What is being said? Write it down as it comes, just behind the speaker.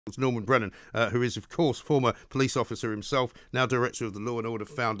Norman Brennan, who is, of course, former police officer himself, now director of the Law and Order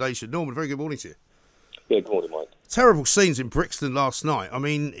Foundation. Norman, very good morning to you. Yeah, good morning, Mike. Terrible scenes in Brixton last night. I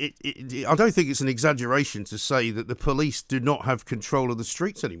mean, I don't think it's an exaggeration to say that the police do not have control of the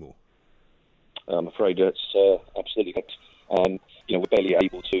streets anymore. I'm afraid that's absolutely correct. We're barely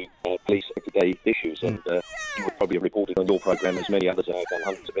able to police everyday issues, and you would probably have reported on your programme, as many others, and I've done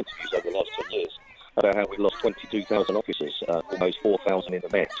hundreds of interviews over the last 10 years, about how we've lost 22,000 officers, almost 4,000 in the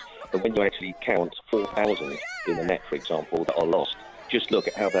Met. And when you actually count 4,000 in the Met, for example, that are lost, just look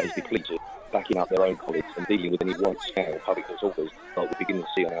at how that is depleted, backing up their own colleagues and dealing with any wide-scale public disorders that we're beginning to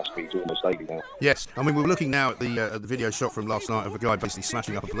see on our streets almost daily now. Yes, I mean, we're looking now at the video shot from last night of a guy basically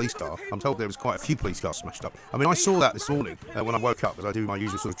smashing up a police car. I'm told there was quite a few police cars smashed up. I mean, I saw that this morning when I woke up, as I do my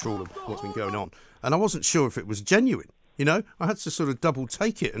usual sort of trawl of what's been going on, and I wasn't sure if it was genuine, you know? I had to sort of double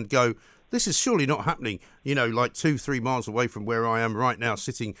take it and go, this is surely not happening, you know, like 2-3 miles away from where I am right now,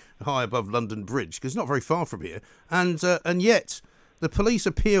 sitting high above London Bridge, because it's not very far from here, and yet the police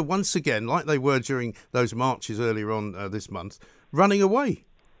appear once again, like they were during those marches earlier on this month, running away.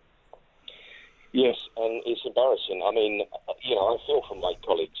 Yes, and it's embarrassing. I mean, I feel for my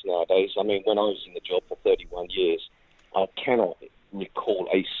colleagues nowadays. I mean, when I was in the job for 31 years, I cannot recall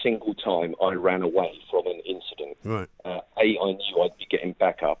a single time I ran away from an incident. Right. A, I knew I'd be getting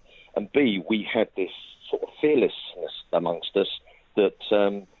back up, and B, we had this sort of fearlessness amongst us that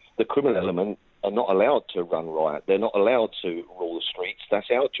the criminal element are not allowed to run riot. They're not allowed to rule the streets.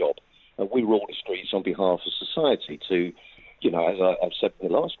 That's our job. And we rule the streets on behalf of society to, as I've said in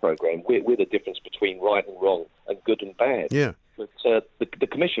the last programme, we're the difference between right and wrong and good and bad. Yeah. But the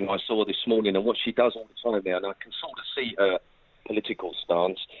commission I saw this morning, and what she does all the time now, and I can sort of see her political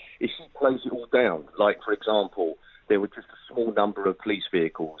stance, is she plays it all down. Like, for example, there were just a small number of police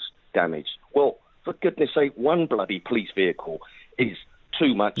vehicles damaged. Well, for goodness sake, one bloody police vehicle is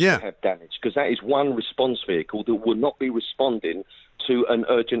too much to have damage, because that is one response vehicle that will not be responding to an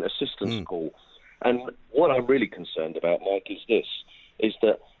urgent assistance call. And what I'm really concerned about, Mike, is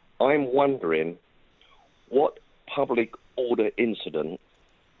that I'm wondering what public order incident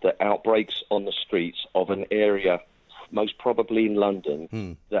that outbreaks on the streets of an area, most probably in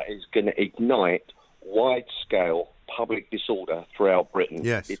London, that is going to ignite wide-scale public disorder throughout Britain.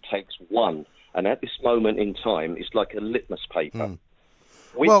 Yes. It takes one. And at this moment in time, it's like a litmus paper.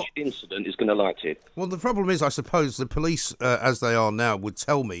 Which incident is going to light it? Well, the problem is, I suppose, the police, as they are now, would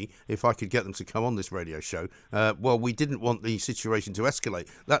tell me, if I could get them to come on this radio show, we didn't want the situation to escalate.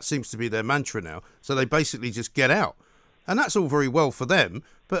 That seems to be their mantra now. So they basically just get out. And that's all very well for them.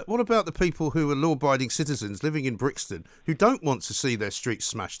 But what about the people who are law-abiding citizens living in Brixton who don't want to see their streets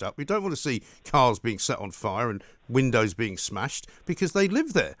smashed up, who don't want to see cars being set on fire and windows being smashed, because they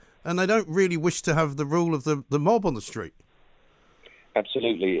live there and they don't really wish to have the rule of the mob on the street?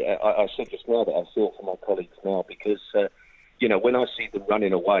 Absolutely. I said just now that I feel for my colleagues now because, when I see them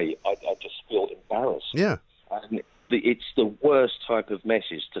running away, I just feel embarrassed. Yeah. And it's the worst type of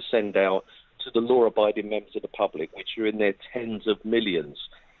message to send out to the law-abiding members of the public, which are in their tens of millions.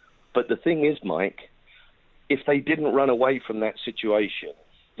 But the thing is, Mike, if they didn't run away from that situation,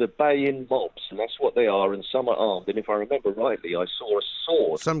 the baying mobs, and that's what they are, and some are armed, and if I remember rightly, I saw a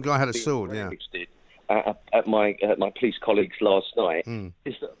sword. Some guy had a sword, yeah. At my police colleagues last night,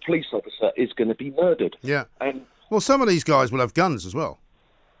 is that a police officer is going to be murdered. Yeah. And well, some of these guys will have guns as well.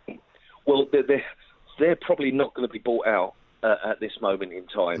 Well, they're probably not going to be bought out at this moment in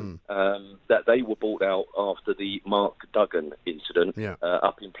time. That they were bought out after the Mark Duggan incident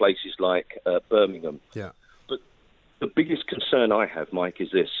up in places like Birmingham. Yeah. But the biggest concern I have, Mike,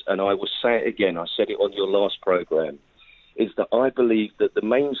 is this, and I will say it again, I said it on your last programme, is that I believe that the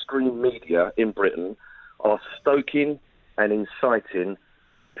mainstream media in Britain are stoking and inciting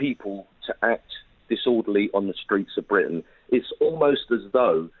people to act disorderly on the streets of Britain. It's almost as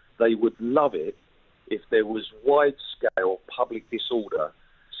though they would love it if there was wide-scale public disorder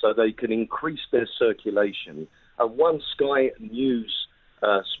so they can increase their circulation. And one Sky News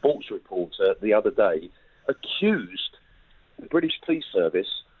sports reporter the other day accused the British Police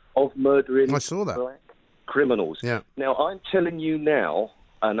Service of murdering black criminals. Yeah. Now, I'm telling you now,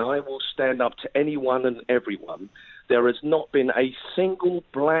 and I will stand up to anyone and everyone, there has not been a single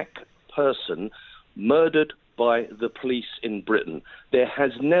black person murdered by the police in Britain. There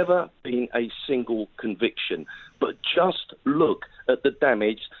has never been a single conviction. But just look at the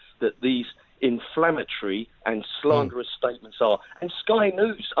damage that these inflammatory and slanderous statements are. And Sky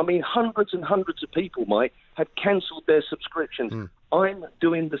News, I mean, hundreds and hundreds of people, Mike, have cancelled their subscriptions. I'm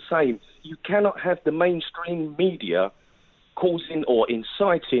doing the same. You cannot have the mainstream media causing or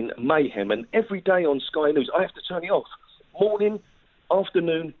inciting mayhem. And every day on Sky News, I have to turn it off. Morning,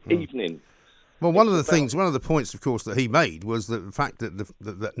 afternoon, evening. Well, one of the points, of course, that he made was that the fact that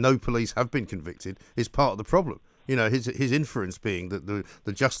that no police have been convicted is part of the problem. You know, his inference being that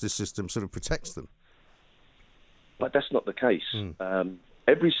the justice system sort of protects them. But that's not the case.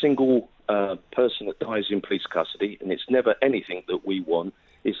 Every single person that dies in police custody, and it's never anything that we want,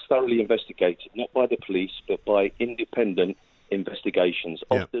 is thoroughly investigated, not by the police, but by independent investigations,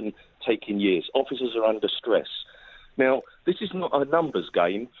 often taking years. Officers are under stress. Now, this is not a numbers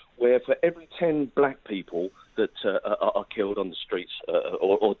game where for every 10 black people that are killed on the streets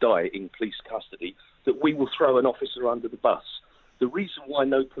or die in police custody, that we will throw an officer under the bus. The reason why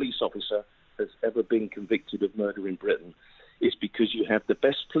no police officer has ever been convicted of murder in Britain is because you have the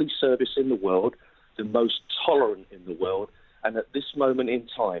best police service in the world, the most tolerant in the world, and at this moment in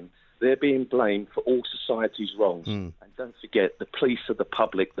time, they're being blamed for all society's wrongs. And don't forget, the police are the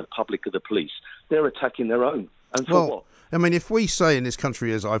public are the police. They're attacking their own. And for what? I mean, if we say in this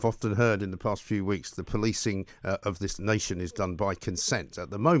country, as I've often heard in the past few weeks, the policing of this nation is done by consent. At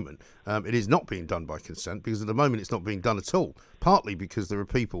the moment, it is not being done by consent, because at the moment it's not being done at all, partly because there are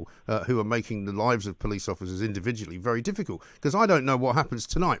people who are making the lives of police officers individually very difficult. Because I don't know what happens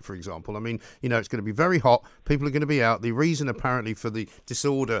tonight, for example. I mean, you know, it's going to be very hot. People are going to be out. The reason, apparently, for the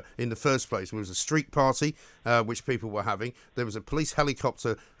disorder in the first place was a street party, which people were having. There was a police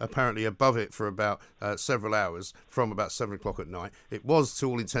helicopter, apparently, above it for about several hours, from about 7 o'clock at night. It was, to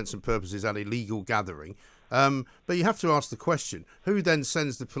all intents and purposes, an illegal gathering. But you have to ask the question, who then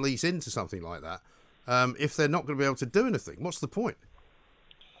sends the police into something like that if they're not going to be able to do anything? What's the point?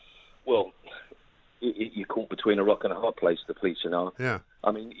 Well, you're caught between a rock and a hard place, the police are. Yeah. I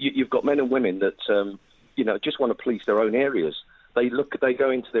mean, you've got men and women that, just want to police their own areas. They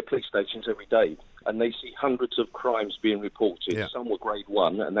go into their police stations every day and they see hundreds of crimes being reported. Yeah. Some were grade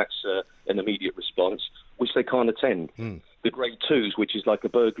 1, and that's an immediate response, which they can't attend. The grade 2s, which is like a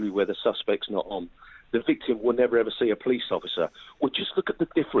burglary where the suspect's not on. The victim will never ever see a police officer. Well, just look at the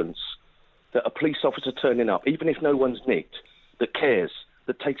difference that a police officer turning up, even if no one's nicked, that cares,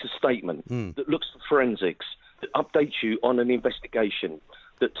 that takes a statement, that looks for forensics, that updates you on an investigation,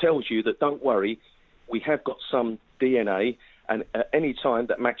 that tells you that don't worry, we have got some DNA, and at any time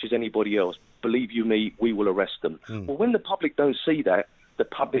that matches anybody else, believe you me, we will arrest them. Well, when the public don't see that, the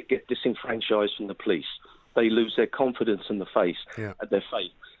public get disenfranchised from the police. They lose their confidence in their faith.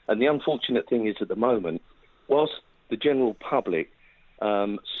 And the unfortunate thing is, at the moment, whilst the general public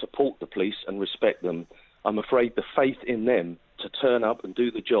support the police and respect them, I'm afraid the faith in them to turn up and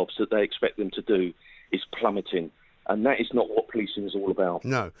do the jobs that they expect them to do is plummeting. And that is not what policing is all about.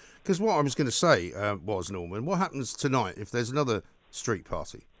 No, because what I was going to say was, Norman, what happens tonight if there's another street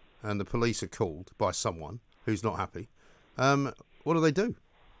party and the police are called by someone who's not happy? What do?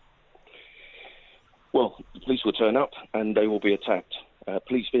 Well, the police will turn up and they will be attacked.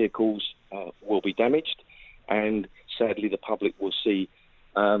 Police vehicles will be damaged, and sadly the public will see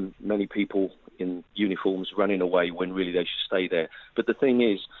many people in uniforms running away when really they should stay there. But the thing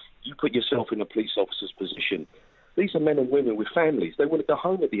is, you put yourself in a police officer's position. These are men and women with families. They want to go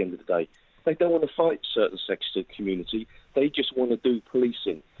home at the end of the day. They don't want to fight certain sections of the community. They just want to do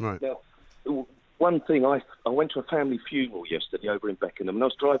policing. Right. Now, one thing, I went to a family funeral yesterday over in Beckenham, and I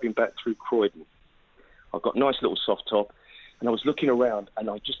was driving back through Croydon. I've got a nice little soft top, and I was looking around, and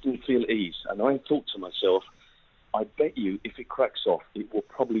I just didn't feel ease. And I thought to myself, I bet you if it cracks off, it will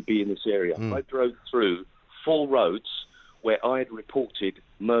probably be in this area. I drove through 4 roads where I had reported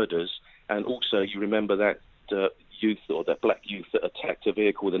murders, and also you remember that youth, or that black youth that attacked a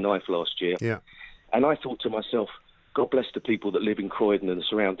vehicle with a knife last year. Yeah. And I thought to myself, God bless the people that live in Croydon and the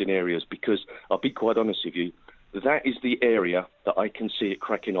surrounding areas, because I'll be quite honest with you, that is the area that I can see it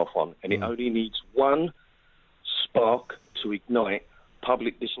cracking off on. And it only needs one spark to ignite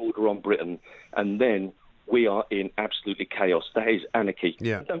public disorder on Britain, and then we are in absolutely chaos. That is anarchy.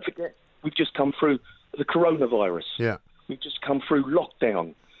 Yeah. And don't forget, we've just come through the coronavirus. Yeah. We've just come through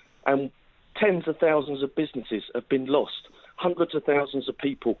lockdown, and tens of thousands of businesses have been lost. Hundreds of thousands of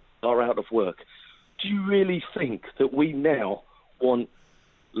people are out of work. Do you really think that we now want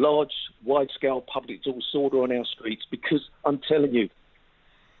large, wide-scale public disorder on our streets? Because I'm telling you,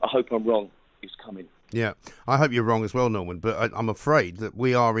 I hope I'm wrong, it's coming. Yeah, I hope you're wrong as well, Norman, but I'm afraid that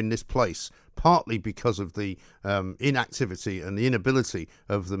we are in this place partly because of the inactivity and the inability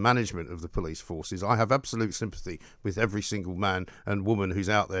of the management of the police forces. I have absolute sympathy with every single man and woman who's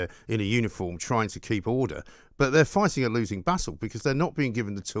out there in a uniform trying to keep order, but they're fighting a losing battle because they're not being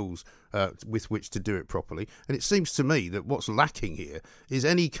given the tools with which to do it properly. And it seems to me that what's lacking here is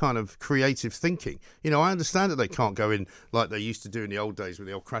any kind of creative thinking. You know, I understand that they can't go in like they used to do in the old days with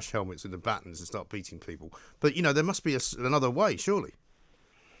the old crash helmets and the batons and start beating people. But, you know, there must be another way, surely.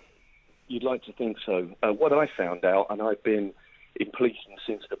 You'd like to think so. What I found out, and I've been in policing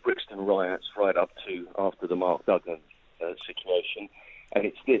since the Brixton riots right up to after the Mark Duggan situation, and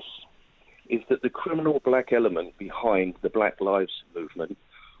it's this, is that the criminal black element behind the Black Lives movement,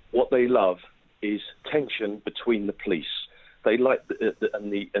 what they love is tension between the police. They like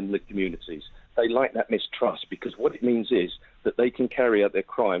the communities. They like that mistrust, because what it means is that they can carry out their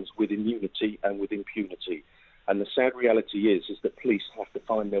crimes with immunity and with impunity. And the sad reality is that police have to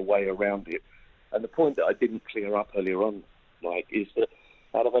find their way around it. And the point that I didn't clear up earlier on, Mike, is that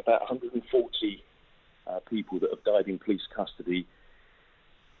out of about 140 people that have died in police custody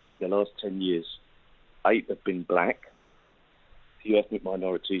in the last 10 years, 8 have been black, few ethnic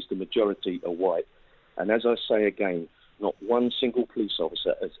minorities, the majority are white. And as I say again, not one single police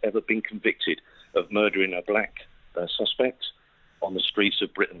officer has ever been convicted of murdering a black suspect on the streets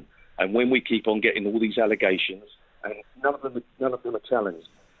of Britain. And when we keep on getting all these allegations, and none of them are challenged,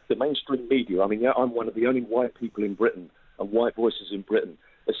 the mainstream media, I mean, I'm one of the only white people in Britain and white voices in Britain,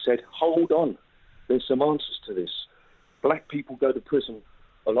 has said, hold on, there's some answers to this. Black people go to prison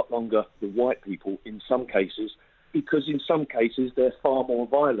a lot longer than white people in some cases, because in some cases they're far more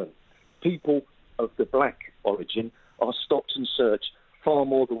violent. People of the black origin are stopped and searched far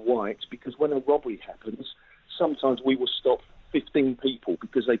more than whites, because when a robbery happens, sometimes we will stop 15 people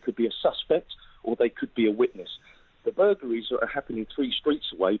because they could be a suspect or they could be a witness. The burglaries that are happening 3 streets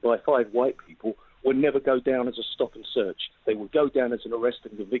away by 5 white people will never go down as a stop and search. They will go down as an arrest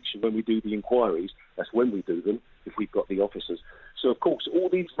and conviction when we do the inquiries. That's when we do them, if we've got the officers. So, of course, all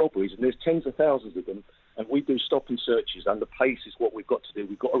these robberies, and there's tens of thousands of them, and we do stop and searches, and the pace is what we've got to do.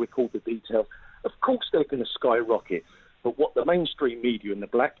 We've got to record the details. Of course they're going to skyrocket, but what the mainstream media and the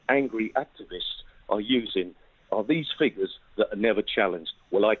black angry activists are using are these figures that are never challenged.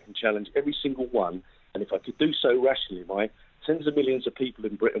 Well, I can challenge every single one, and if I could do so rationally, Mike, tens of millions of people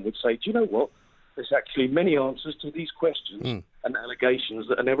in Britain would say, do you know what? There's actually many answers to these questions and allegations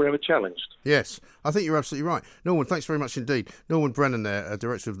that are never ever challenged. Yes, I think you're absolutely right. Norman, thanks very much indeed. Norman Brennan there,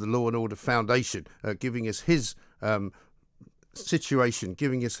 Director of the Law and Order Foundation, giving us his situation,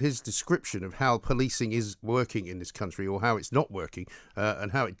 giving us his description of how policing is working in this country, or how it's not working,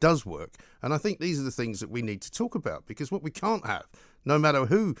 and how it does work. And I think these are the things that we need to talk about, because what we can't have, no matter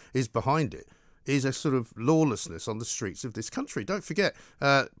who is behind it, is a sort of lawlessness on the streets of this country. Don't forget,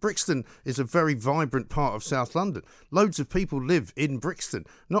 Brixton is a very vibrant part of South London. Loads of people live in Brixton.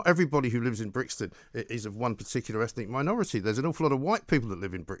 Not everybody who lives in Brixton is of one particular ethnic minority. There's an awful lot of white people that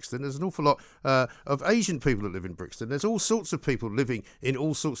live in Brixton. There's an awful lot of Asian people that live in Brixton. There's all sorts of people living in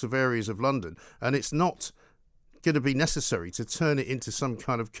all sorts of areas of London, and it's not going to be necessary to turn it into some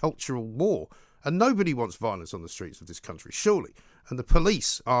kind of cultural war. And nobody wants violence on the streets of this country, surely. And the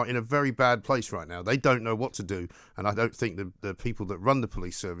police are in a very bad place right now. They don't know what to do, and I don't think the people that run the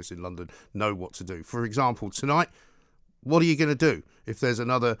police service in London know what to do. For example, tonight, what are you going to do if there's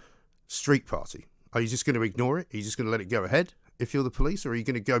another street party? Are you just going to ignore it? Are you just going to let it go ahead if you're the police? Or are you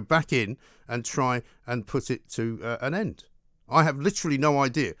going to go back in and try and put it to an end? I have literally no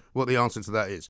idea what the answer to that is.